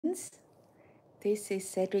friends. This is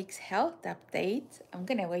Cedric's health update. I'm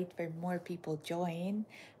gonna wait for more people join,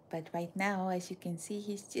 but right now, as you can see,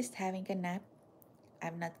 he's just having a nap.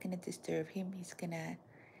 I'm not gonna disturb him. He's gonna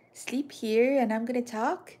sleep here and I'm gonna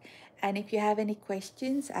talk. And if you have any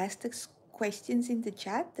questions, ask the questions in the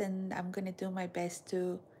chat and I'm gonna do my best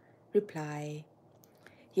to reply.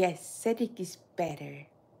 Yes, Cedric is better.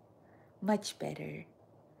 Much better.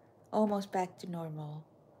 Almost back to normal.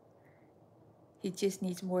 He just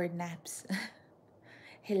needs more naps.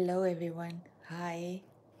 Hello, everyone. Hi.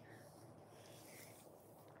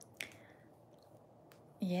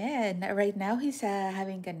 Yeah, right now he's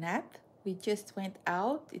having a nap. We just went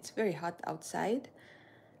out. It's very hot outside.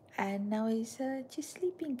 And now he's just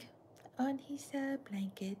sleeping on his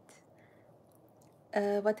blanket.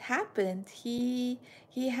 What happened? He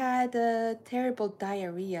had a terrible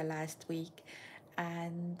diarrhea last week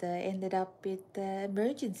and ended up with the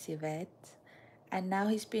emergency vet. And now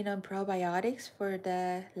he's been on probiotics for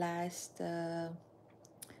the last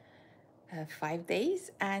 5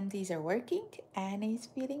 days, and these are working, and he's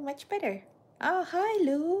feeling much better. Oh, hi,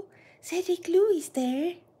 Lou. Cedric, Lou is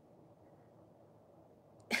there.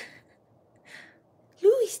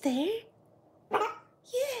 Lou is there.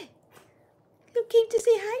 Yeah, Lou came to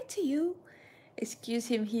say hi to you. Excuse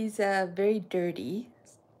him, he's very dirty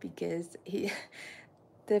because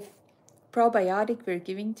the probiotic we're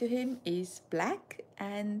giving to him is black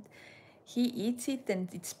and he eats it and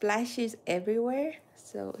it splashes everywhere.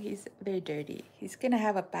 So he's very dirty. He's gonna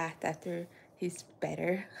have a bath after he's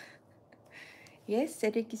better. Yes,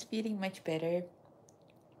 Cedric is feeling much better.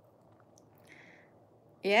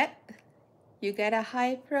 Yeah, you got a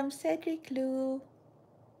hi from Cedric, Lou.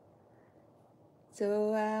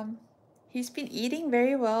 So he's been eating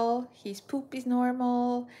very well. His poop is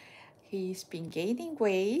normal. He's been gaining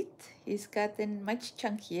weight. He's gotten much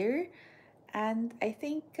chunkier, and I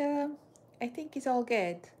think it's all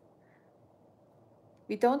good.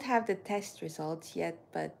 We don't have the test results yet,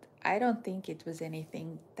 but I don't think it was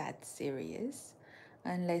anything that serious,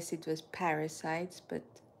 unless it was parasites. But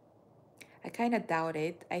I kind of doubt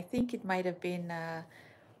it. I think it might have been a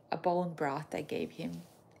bone broth I gave him.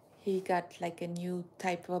 He got like a new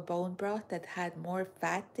type of bone broth that had more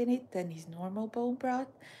fat in it than his normal bone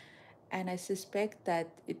broth. And I suspect that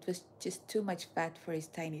it was just too much fat for his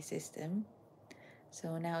tiny system.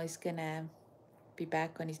 So now he's gonna be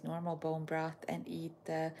back on his normal bone broth and eat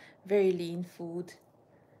very lean food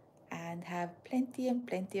and have plenty and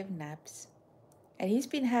plenty of naps. And he's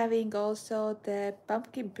been having also the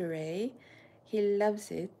pumpkin puree. He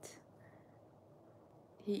loves it.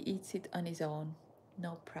 He eats it on his own,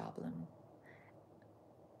 no problem.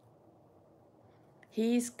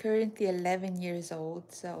 He's currently 11 years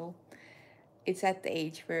old, so it's at the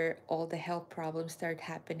age where all the health problems start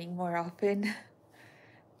happening more often.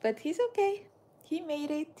 But he's okay. He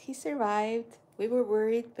made it. He survived. We were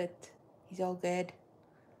worried, but he's all good.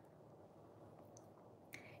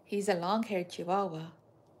 He's a long-haired Chihuahua.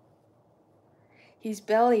 His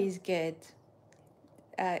belly is good.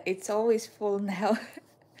 It's always full now.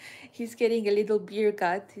 He's getting a little beer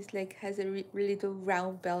gut. He's like has a little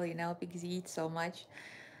round belly now because he eats so much.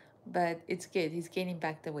 But it's good. He's gaining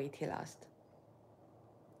back the weight he lost.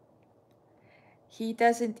 He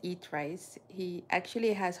doesn't eat rice. He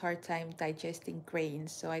actually has hard time digesting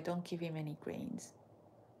grains, so I don't give him any grains.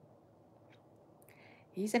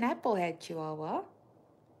 He's an applehead Chihuahua.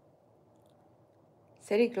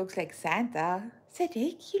 Cedric looks like Santa.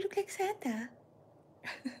 Cedric, you look like Santa.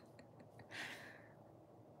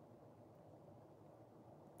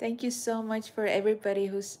 Thank you so much for everybody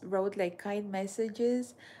who's wrote like kind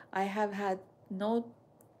messages. I have had no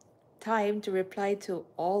time to reply to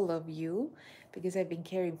all of you because I've been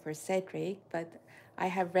caring for Cedric, but I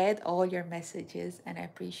have read all your messages and I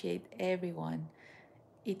appreciate everyone.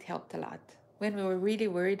 It helped a lot. When we were really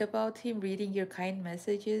worried about him, reading your kind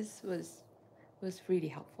messages was really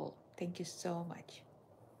helpful. Thank you so much.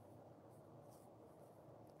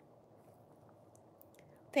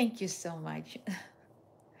 Thank you so much.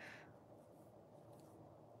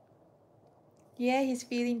 Yeah, he's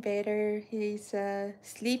feeling better. He's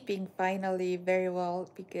sleeping finally very well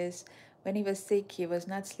because when he was sick, he was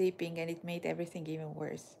not sleeping and it made everything even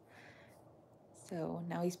worse. So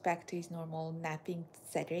now he's back to his normal napping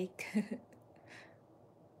Cedric.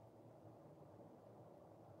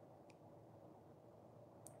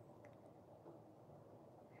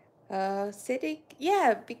 Cedric,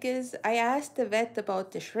 yeah, because I asked the vet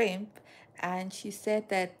about the shrimp and she said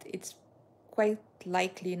that it's quite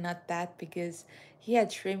likely not that because he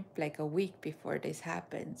had shrimp like a week before this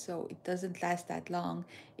happened. So it doesn't last that long.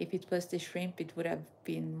 If it was the shrimp, it would have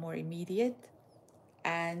been more immediate.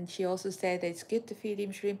 And she also said that it's good to feed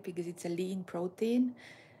him shrimp because it's a lean protein.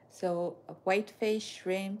 So white fish,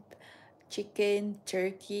 shrimp, chicken,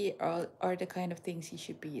 turkey are the kind of things he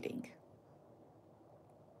should be eating.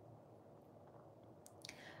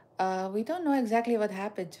 We don't know exactly what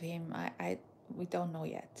happened to him. We don't know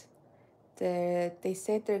yet. They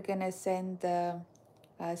said they're gonna send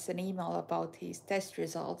us an email about his test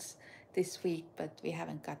results this week, but we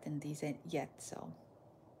haven't gotten these yet. So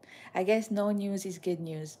I guess no news is good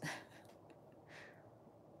news.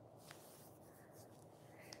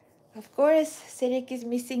 Of course, Cedric is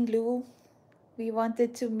missing Lou. We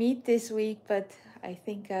wanted to meet this week, but I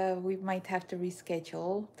think we might have to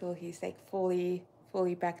reschedule till he's like fully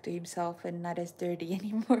back to himself and not as dirty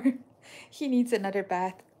anymore. He needs another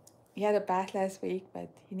bath. He had a bath last week, but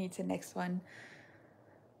he needs the next one.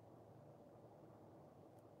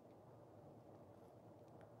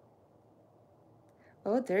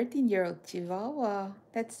 Oh, 13-year-old Chihuahua.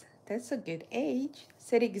 That's a good age.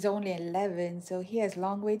 Cedric is only 11, so he has a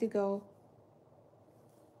long way to go.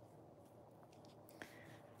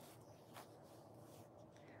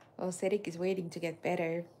 Oh, Cedric is waiting to get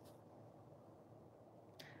better.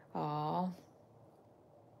 Oh.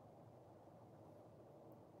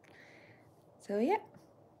 So yeah.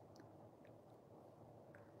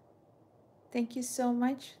 Thank you so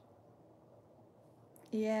much.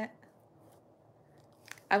 Yeah.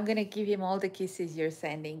 I'm gonna give him all the kisses you're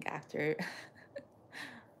sending after.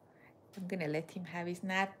 I'm gonna let him have his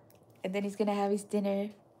nap and then he's gonna have his dinner.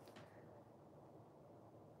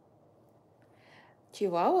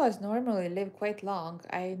 Chihuahuas normally live quite long.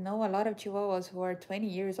 I know a lot of Chihuahuas who are 20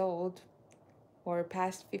 years old or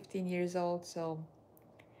past 15 years old, so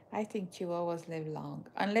I think Chihuahuas live long.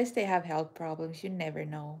 Unless they have health problems, you never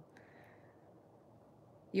know.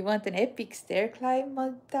 You want an epic stair climb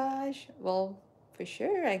montage? Well, for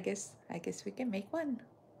sure, I guess we can make one.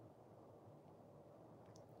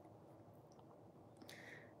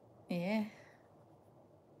 Yeah.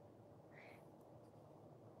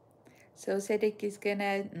 So Cedric is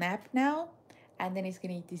gonna nap now, and then he's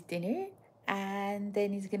gonna eat his dinner, and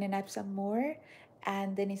then he's gonna nap some more,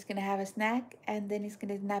 and then he's gonna have a snack, and then he's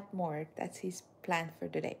gonna nap more. That's his plan for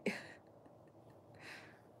today.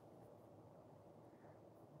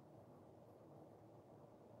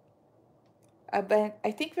 But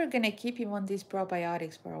I think we're gonna keep him on these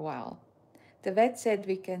probiotics for a while. The vet said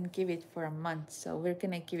we can give it for a month, so we're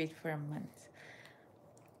gonna give it for a month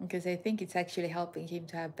because I think it's actually helping him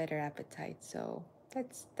to have better appetite. So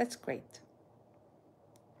that's great.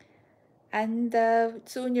 And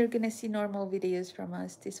soon you're gonna see normal videos from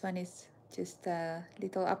us. This one is just a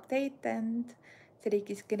little update, and Tariq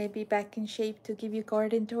is gonna be back in shape to give you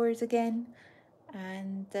garden tours again,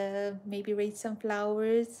 and maybe raise some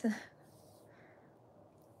flowers.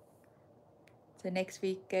 So next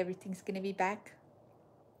week everything's gonna be back.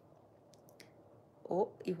 Oh,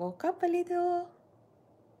 he woke up a little.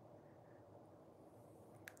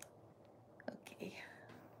 Okay.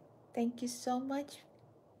 Thank you so much.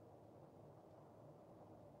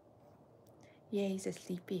 Yeah, he's a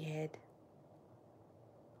sleepyhead.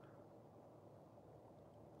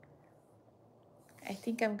 I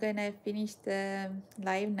think I'm gonna finish the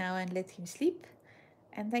live now and let him sleep.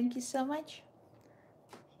 And thank you so much.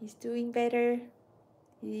 He's doing better.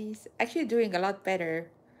 He's actually doing a lot better.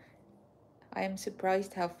 I am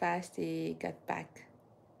surprised how fast he got back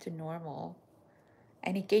to normal.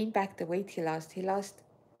 And he gained back the weight he lost. He lost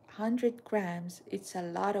 100 grams. It's a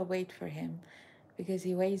lot of weight for him because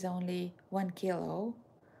he weighs only 1 kilo.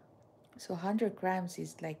 So 100 grams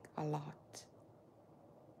is like a lot.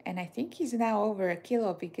 And I think he's now over a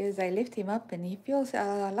kilo because I lift him up and he feels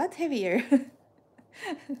a lot heavier.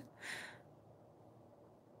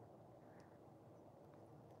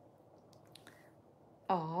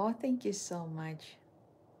 Oh, thank you so much.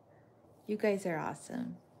 You guys are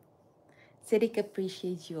awesome. Cedric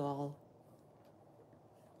appreciates you all.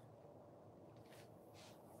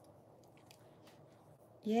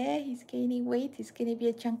 Yeah, he's gaining weight. He's gonna be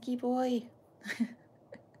a chunky boy.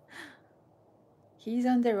 He's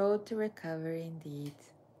on the road to recovery indeed.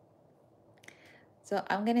 So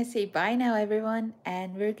I'm gonna say bye now, everyone,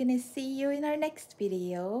 and we're gonna see you in our next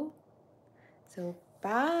video. So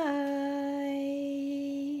bye.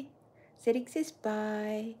 Cedric says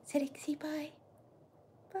bye. Cedric, say bye.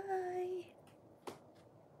 Bye.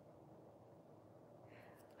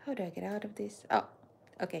 How do I get out of this? Oh,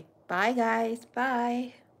 okay. Bye, guys.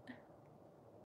 Bye.